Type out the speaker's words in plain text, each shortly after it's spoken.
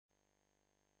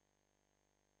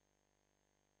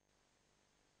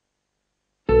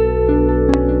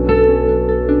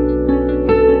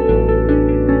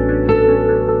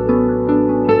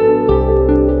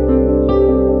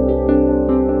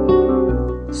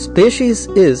species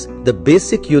is the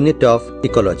basic unit of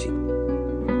ecology.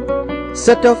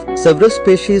 Set of several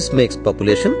species makes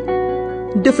population,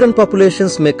 different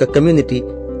populations make a community,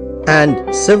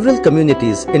 and several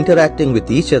communities interacting with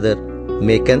each other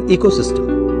make an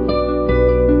ecosystem.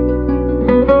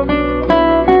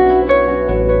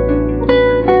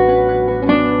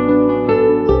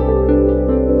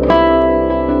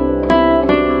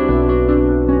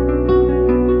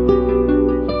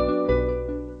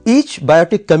 Each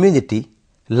biotic community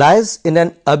lies in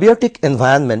an abiotic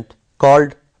environment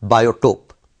called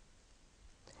biotope.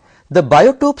 The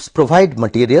biotopes provide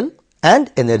material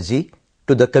and energy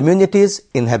to the communities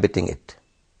inhabiting it.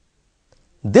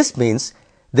 This means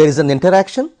there is an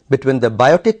interaction between the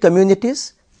biotic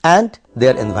communities and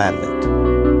their environment.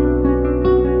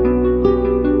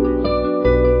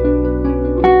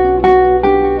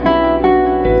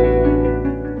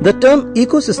 The term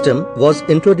ecosystem was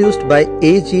introduced by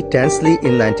A.G. Tansley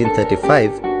in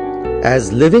 1935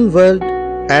 as living world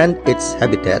and its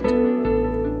habitat,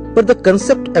 but the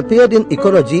concept appeared in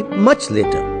ecology much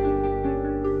later.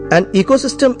 An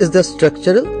ecosystem is the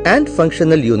structural and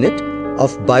functional unit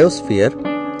of biosphere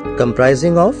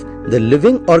comprising of the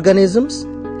living organisms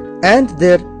and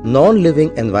their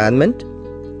non-living environment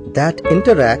that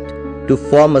interact to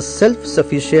form a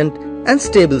self-sufficient and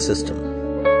stable system.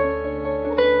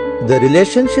 The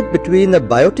relationship between a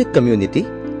biotic community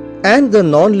and the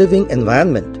non-living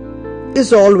environment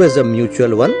is always a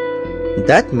mutual one.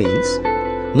 That means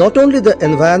not only the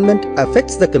environment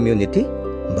affects the community,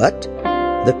 but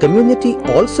the community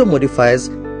also modifies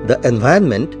the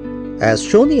environment as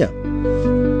shown here.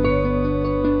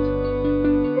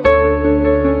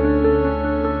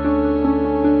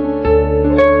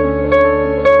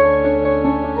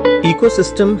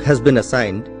 Ecosystem has been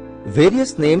assigned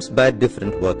various names by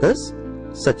different workers,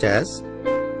 such as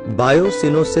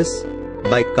biosynosis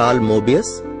by Carl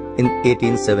Moebius in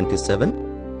 1877,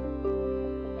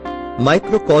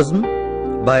 microcosm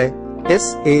by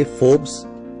S.A. Forbes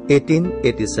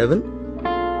 1887,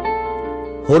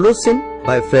 Holocene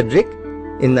by Frederick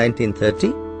in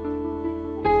 1930,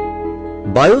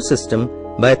 Biosystem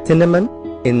by Thienemann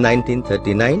in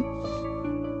 1939,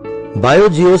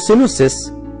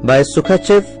 Biogeosynosis by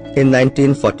Sukhachev in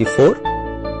 1944,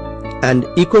 and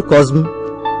Ecocosm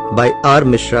by R.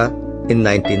 Mishra in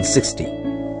 1960.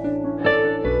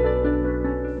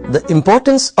 The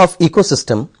importance of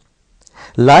ecosystem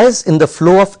lies in the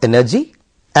flow of energy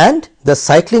and the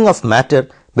cycling of matter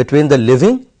between the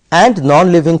living and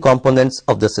non-living components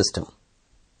of the system.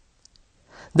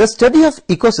 The study of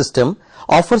ecosystem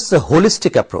offers a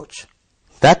holistic approach.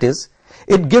 That is,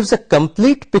 it gives a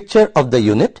complete picture of the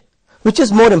unit, which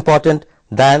is more important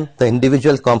than the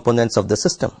individual components of the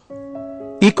system.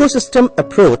 Ecosystem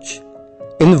approach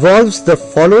involves the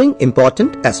following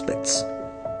important aspects: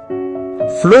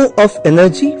 flow of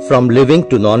energy from living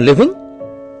to non-living,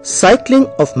 cycling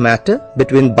of matter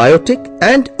between biotic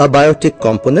and abiotic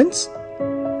components,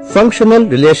 functional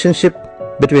relationship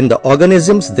between the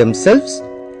organisms themselves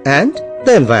and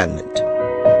the environment.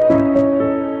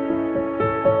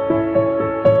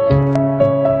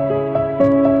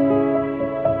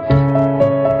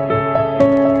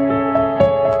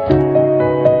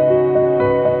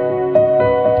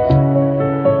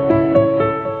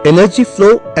 Energy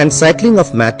flow and cycling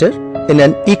of matter in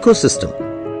an ecosystem.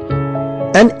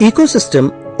 An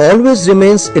ecosystem always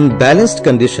remains in balanced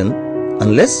condition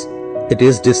unless it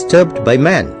is disturbed by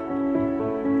man.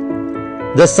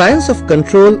 The science of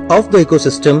control of the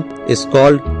ecosystem is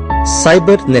called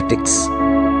cybernetics.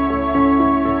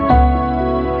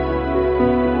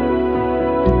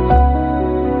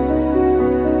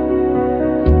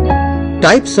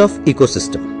 Types of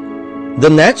ecosystem. The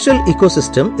natural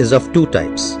ecosystem is of two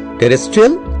types,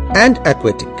 terrestrial and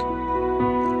aquatic.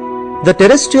 The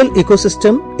terrestrial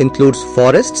ecosystem includes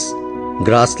forests,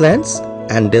 grasslands,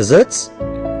 and deserts.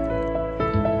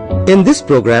 In this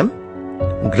program,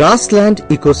 grassland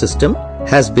ecosystem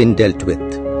has been dealt with.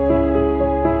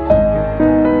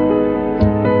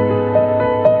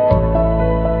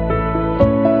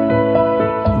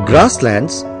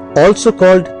 Grasslands, also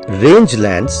called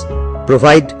rangelands,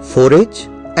 provide forage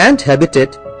and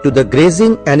habitat to the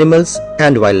grazing animals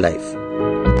and wildlife.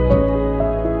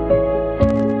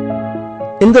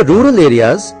 In the rural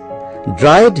areas,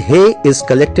 dried hay is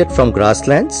collected from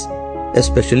grasslands,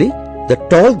 especially the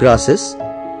tall grasses,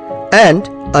 and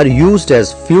are used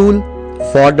as fuel,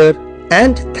 fodder,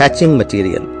 and thatching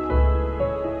material.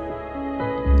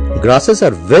 Grasses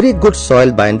are very good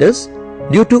soil binders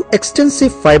due to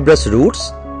extensive fibrous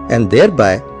roots and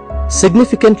thereby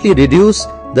significantly reduce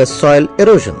the soil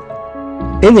erosion.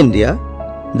 In India,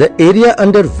 the area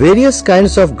under various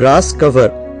kinds of grass cover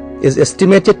is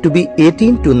estimated to be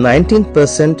 18 to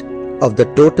 19% of the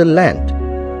total land.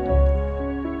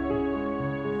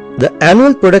 The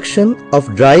annual production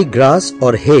of dry grass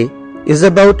or hay is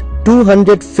about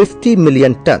 250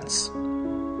 million tons.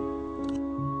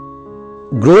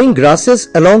 Growing grasses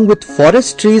along with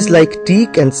forest trees like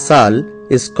teak and sal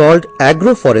is called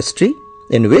agroforestry,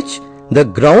 in which the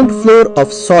ground floor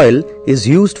of soil is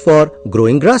used for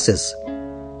growing grasses.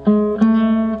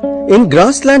 In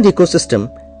grassland ecosystem,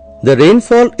 the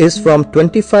rainfall is from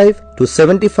 25 to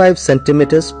 75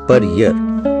 centimeters per year.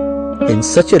 In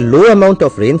such a low amount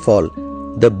of rainfall,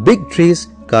 the big trees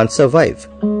can't survive.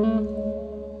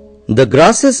 The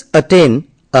grasses attain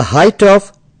a height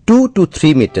of 2 to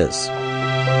 3 meters.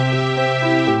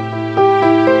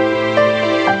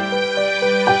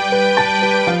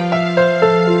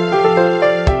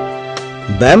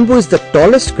 Bamboo is the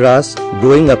tallest grass,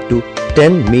 growing up to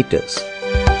 10 meters.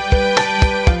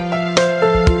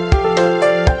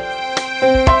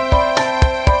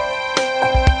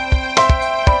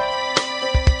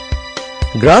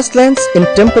 Grasslands in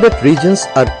temperate regions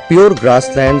are pure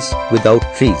grasslands without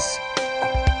trees.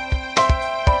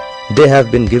 They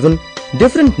have been given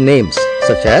different names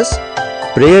such as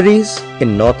prairies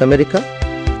in North America,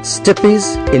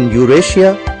 steppes in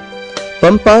Eurasia,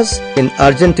 pampas in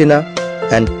Argentina,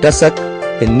 and tussock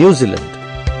in New Zealand.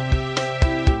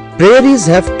 Prairies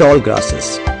have tall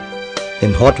grasses.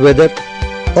 In hot weather,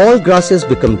 all grasses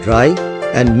become dry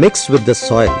and mix with the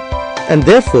soil, and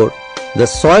therefore the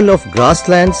soil of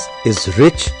grasslands is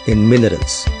rich in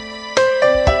minerals.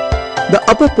 The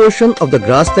upper portion of the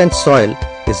grassland soil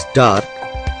is dark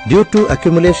due to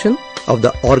accumulation of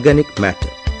the organic matter.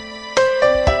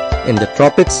 In the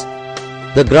tropics,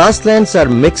 the grasslands are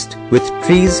mixed with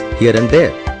trees here and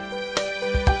there.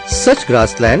 Such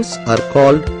grasslands are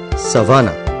called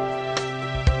savanna.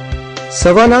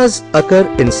 Savannas occur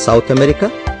in South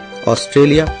America,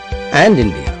 Australia, and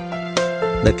India.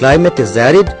 The climate is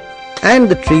arid and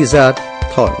the trees are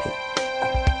thorny.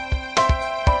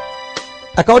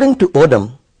 According to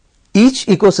Odum, each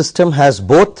ecosystem has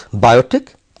both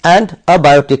biotic and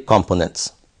abiotic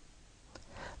components.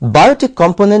 Biotic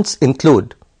components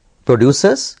include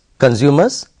producers,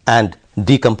 consumers, and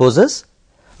decomposers,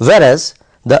 whereas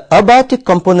the abiotic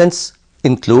components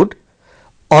include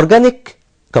organic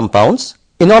compounds,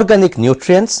 inorganic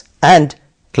nutrients, and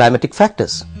climatic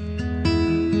factors.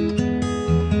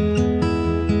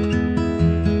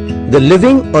 The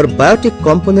living or biotic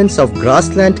components of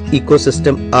grassland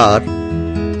ecosystem are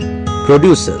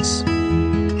producers.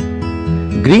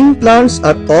 Green plants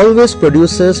are always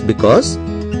producers because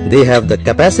they have the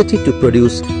capacity to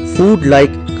produce food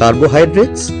like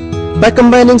carbohydrates by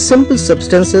combining simple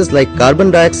substances like carbon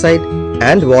dioxide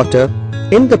and water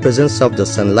in the presence of the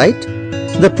sunlight,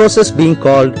 the process being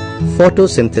called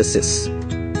photosynthesis.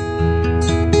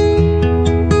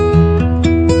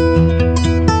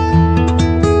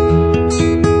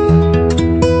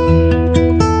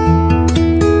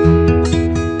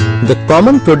 The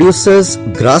common producers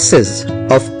grasses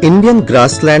of Indian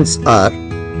grasslands are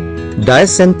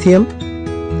Diasanthium,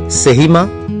 Sehima,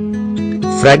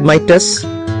 Phragmites,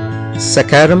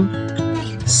 Saccharum,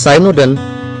 Cynodon,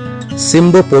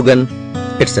 Cymbopogon,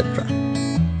 etc.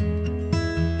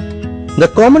 The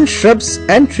common shrubs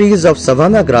and trees of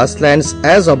savanna grasslands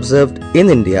as observed in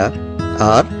India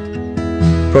are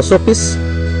Prosopis,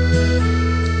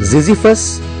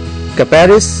 Ziziphus,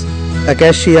 Capparis,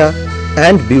 Acacia,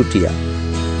 and Butea.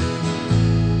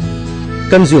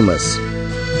 Consumers.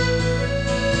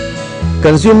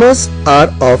 Consumers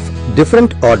are of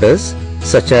different orders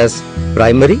such as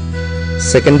primary,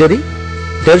 secondary,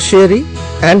 tertiary,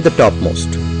 and the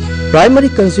topmost. Primary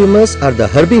consumers are the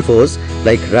herbivores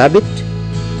like rabbit,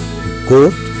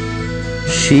 goat,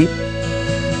 sheep,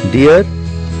 deer,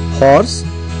 horse,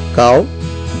 cow,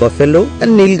 buffalo,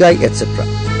 and nilgai, etc.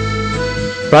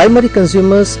 Primary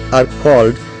consumers are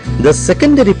called the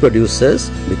secondary producers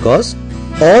because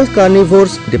all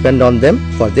carnivores depend on them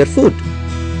for their food.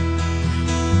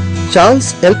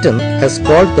 Charles Elton has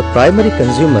called the primary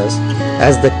consumers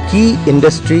as the key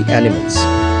industry animals.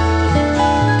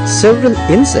 Several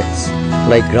insects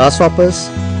like grasshoppers,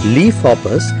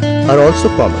 leafhoppers are also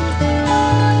common.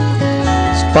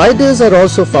 Spiders are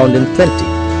also found in plenty.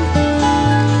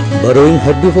 Burrowing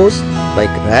herbivores like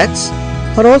rats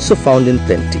are also found in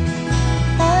plenty.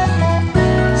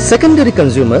 Secondary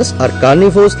consumers are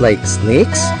carnivores like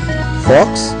snakes,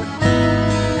 fox,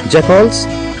 jackals,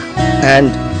 and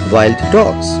wild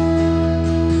dogs,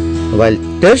 while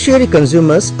tertiary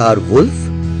consumers are wolf,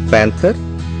 panther,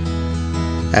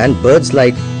 and birds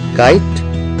like kite,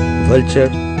 vulture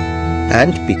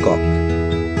and peacock.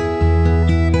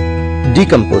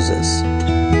 Decomposers.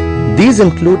 These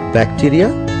include bacteria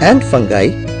and fungi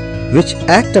which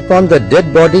act upon the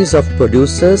dead bodies of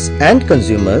producers and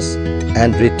consumers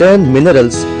and return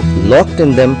minerals locked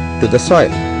in them to the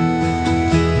soil.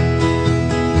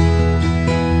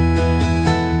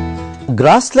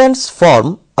 Grasslands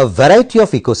form a variety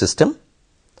of ecosystems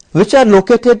which are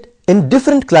located in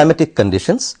different climatic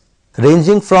conditions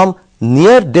ranging from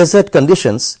near desert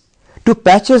conditions to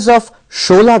patches of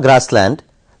shola grassland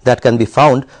that can be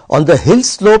found on the hill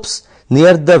slopes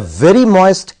near the very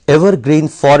moist evergreen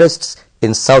forests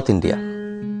in South India.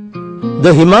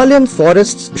 The Himalayan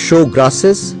forests show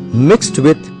grasses mixed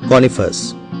with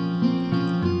conifers.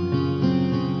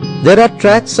 There are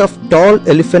tracts of tall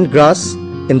elephant grass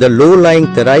in the low-lying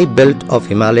terai belt of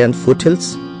Himalayan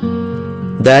foothills.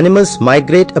 The animals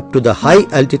migrate up to the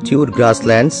high-altitude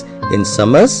grasslands in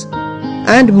summers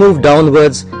and move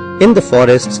downwards in the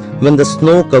forests when the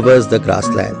snow covers the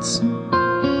grasslands.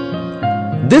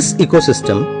 This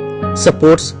ecosystem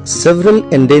supports several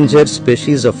endangered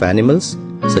species of animals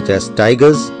such as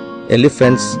tigers,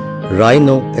 elephants,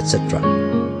 rhino, etc.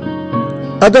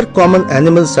 Other common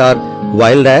animals are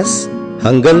wild ass,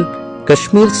 hungal,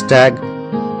 Kashmir stag,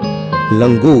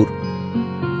 langur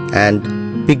and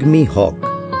pygmy hawk.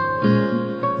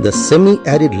 The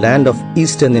semi-arid land of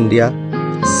eastern India,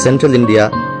 central India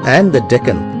and the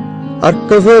Deccan are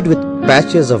covered with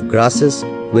patches of grasses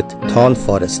with thorn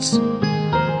forests.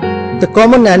 The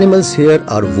common animals here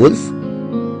are wolf,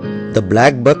 the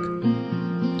black buck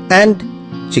and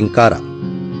chinkara.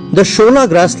 The shola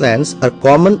grasslands are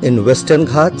common in Western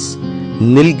Ghats,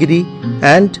 Nilgiri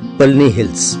and Palni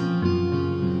hills.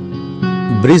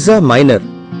 Briza minor,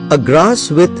 a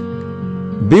grass with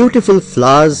beautiful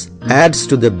flowers, adds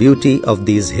to the beauty of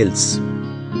these hills.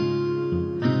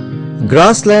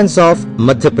 Grasslands of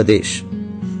Madhya Pradesh.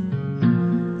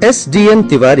 S.D.N.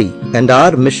 Tiwari and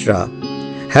R. Mishra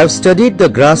have studied the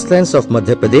grasslands of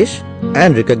Madhya Pradesh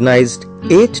and recognized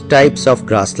 8 types of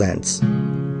grasslands.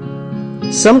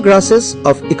 Some grasses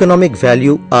of economic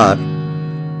value are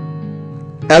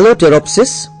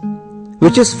Allotropis,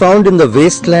 which is found in the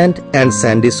wasteland and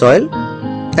sandy soil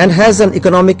and has an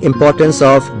economic importance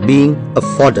of being a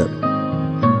fodder.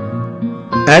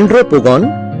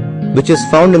 Andropogon, which is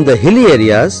found in the hilly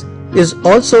areas, is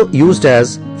also used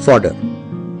as fodder.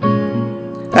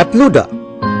 Apluda.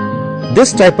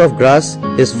 This type of grass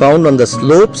is found on the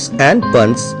slopes and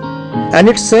punts and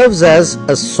it serves as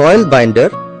a soil binder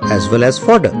as well as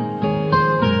fodder.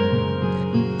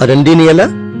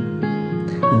 Arundiniala.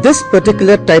 This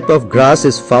particular type of grass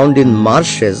is found in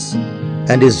marshes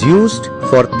and is used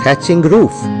for thatching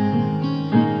roof.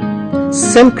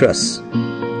 Semcrus.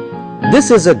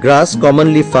 This is a grass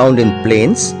commonly found in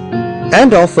plains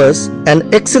and offers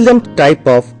an excellent type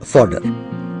of fodder.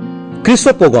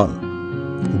 Chrysopogon.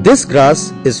 This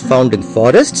grass is found in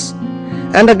forests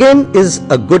and again is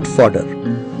a good fodder.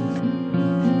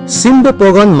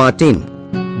 Cymbopogon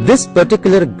martin. This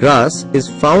particular grass is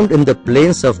found in the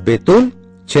plains of Betul,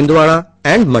 Chhindwara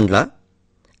and Mandla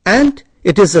and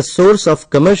it is a source of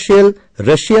commercial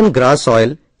Russian grass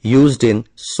oil used in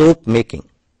soap making.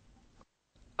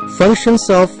 Functions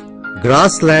of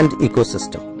grassland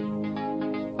ecosystem.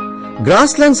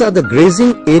 Grasslands are the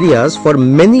grazing areas for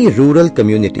many rural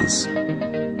communities.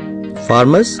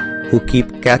 Farmers who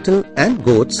keep cattle and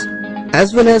goats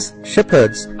as well as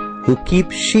shepherds who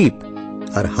keep sheep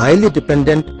are highly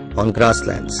dependent on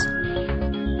grasslands.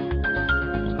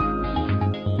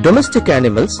 Domestic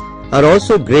animals are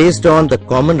also grazed on the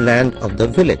common land of the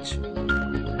village.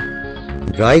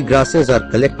 Dry grasses are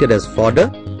collected as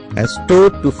fodder and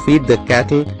stored to feed the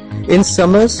cattle in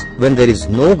summers when there is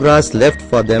no grass left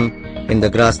for them in the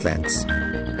grasslands.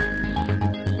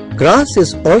 Grass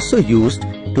is also used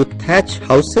to thatch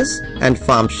houses and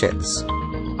farm sheds.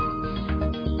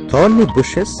 Thorny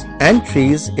bushes and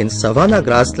trees in savanna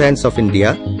grasslands of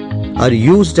India are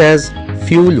used as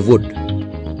fuel wood.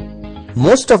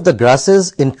 Most of the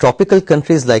grasses in tropical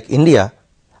countries like India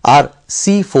are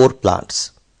C4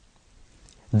 plants.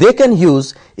 They can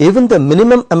use even the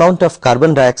minimum amount of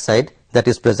carbon dioxide that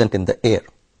is present in the air.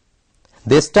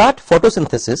 They start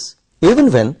photosynthesis even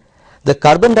when the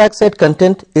carbon dioxide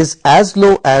content is as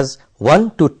low as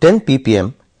 1 to 10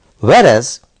 ppm,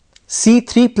 whereas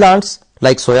C3 plants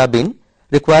like soybean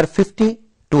require 50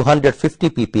 to 150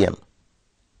 ppm.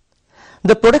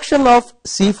 The production of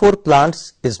C4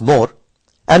 plants is more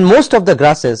and most of the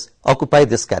grasses occupy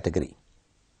this category.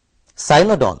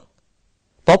 Cynodon,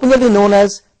 popularly known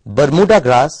as Bermuda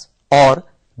grass or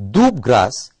doob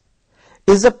grass,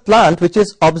 is a plant which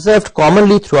is observed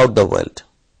commonly throughout the world.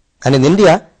 And in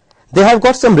India, they have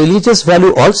got some religious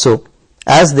value also,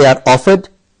 as they are offered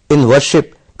in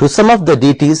worship to some of the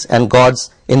deities and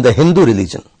gods in the Hindu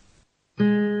religion.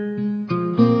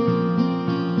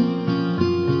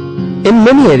 In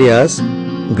many areas,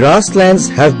 grasslands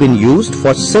have been used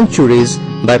for centuries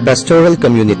by pastoral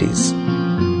communities.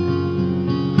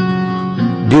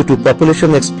 Due to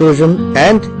population explosion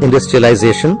and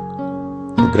industrialization,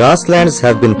 grasslands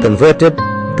have been converted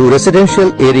to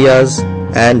residential areas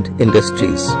and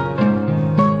industries.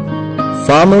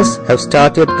 Farmers have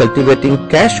started cultivating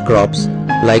cash crops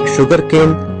like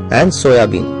sugarcane and soya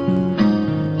bean.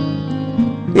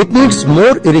 It needs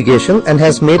more irrigation and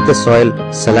has made the soil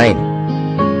saline.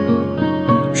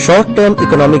 Short-term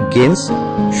economic gains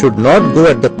should not go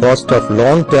at the cost of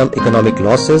long-term economic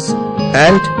losses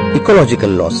and ecological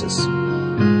losses.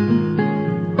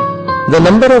 The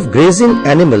number of grazing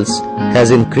animals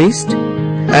has increased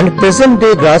and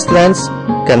present-day grasslands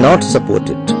cannot support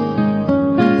it.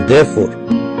 Therefore,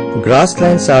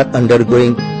 grasslands are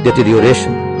undergoing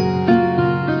deterioration.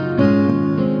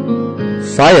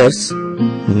 Fires,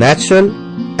 natural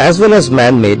as well as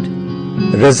man-made,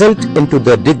 result into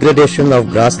the degradation of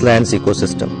grasslands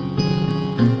ecosystem.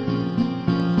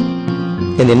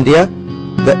 In India,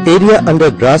 the area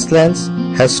under grasslands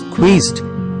has squeezed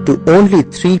to only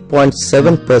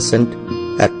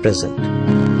 3.7% at present.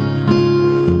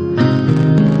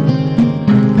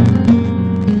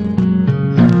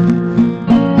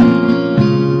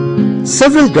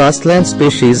 Several grassland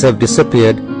species have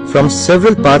disappeared from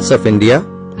several parts of India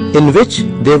in which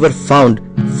they were found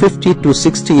 50 to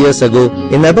 60 years ago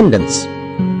in abundance.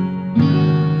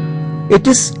 It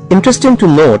is interesting to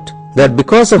note that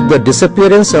because of the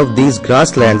disappearance of these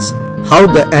grasslands, how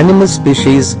the animal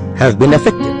species have been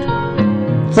affected.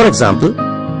 For example,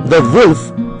 the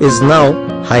wolf is now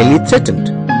highly threatened.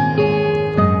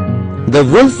 The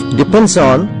wolf depends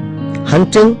on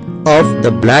hunting of the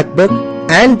blackbuck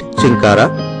and chinkara,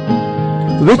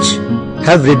 which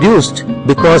have reduced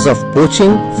because of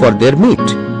poaching for their meat.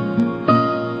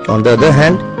 On the other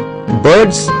hand,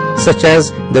 birds such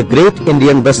as the great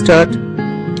Indian bustard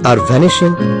are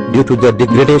vanishing due to the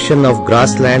degradation of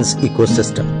grasslands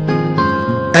ecosystem.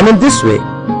 And in this way,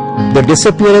 the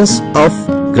disappearance of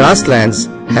grasslands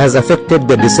has affected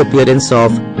the disappearance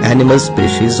of animal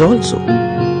species also.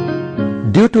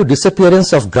 Due to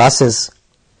disappearance of grasses,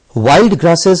 wild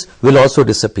grasses will also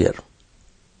disappear.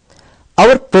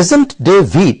 Our present-day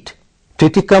wheat,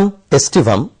 Triticum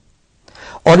aestivum,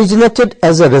 originated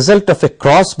as a result of a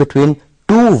cross between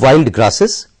two wild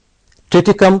grasses,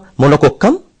 Triticum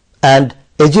monococcum and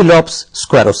Aegilops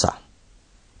squarosa.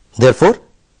 Therefore,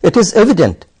 it is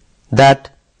evident that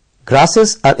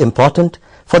grasses are important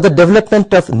for the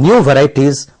development of new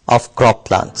varieties of crop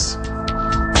plants.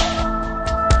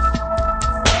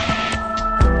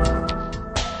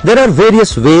 There are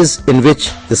various ways in which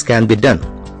this can be done.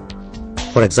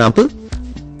 For example,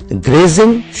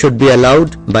 grazing should be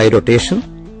allowed by rotation.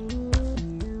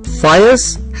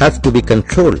 Fires have to be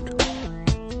controlled.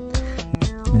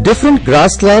 Different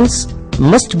grasslands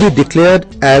must be declared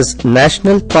as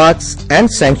national parks and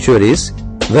sanctuaries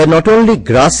where not only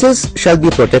grasses shall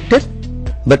be protected,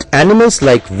 but animals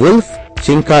like wolf,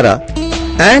 chinkara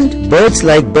and birds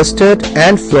like bustard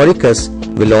and floricus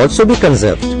will also be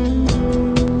conserved.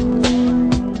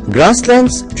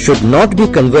 Grasslands should not be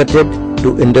converted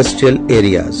to industrial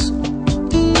areas.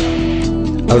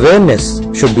 Awareness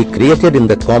should be created in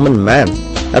the common man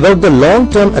about the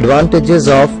long-term advantages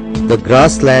of the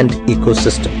grassland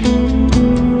ecosystem.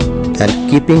 And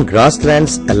keeping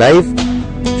grasslands alive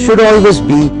should always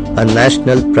be a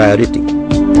national priority.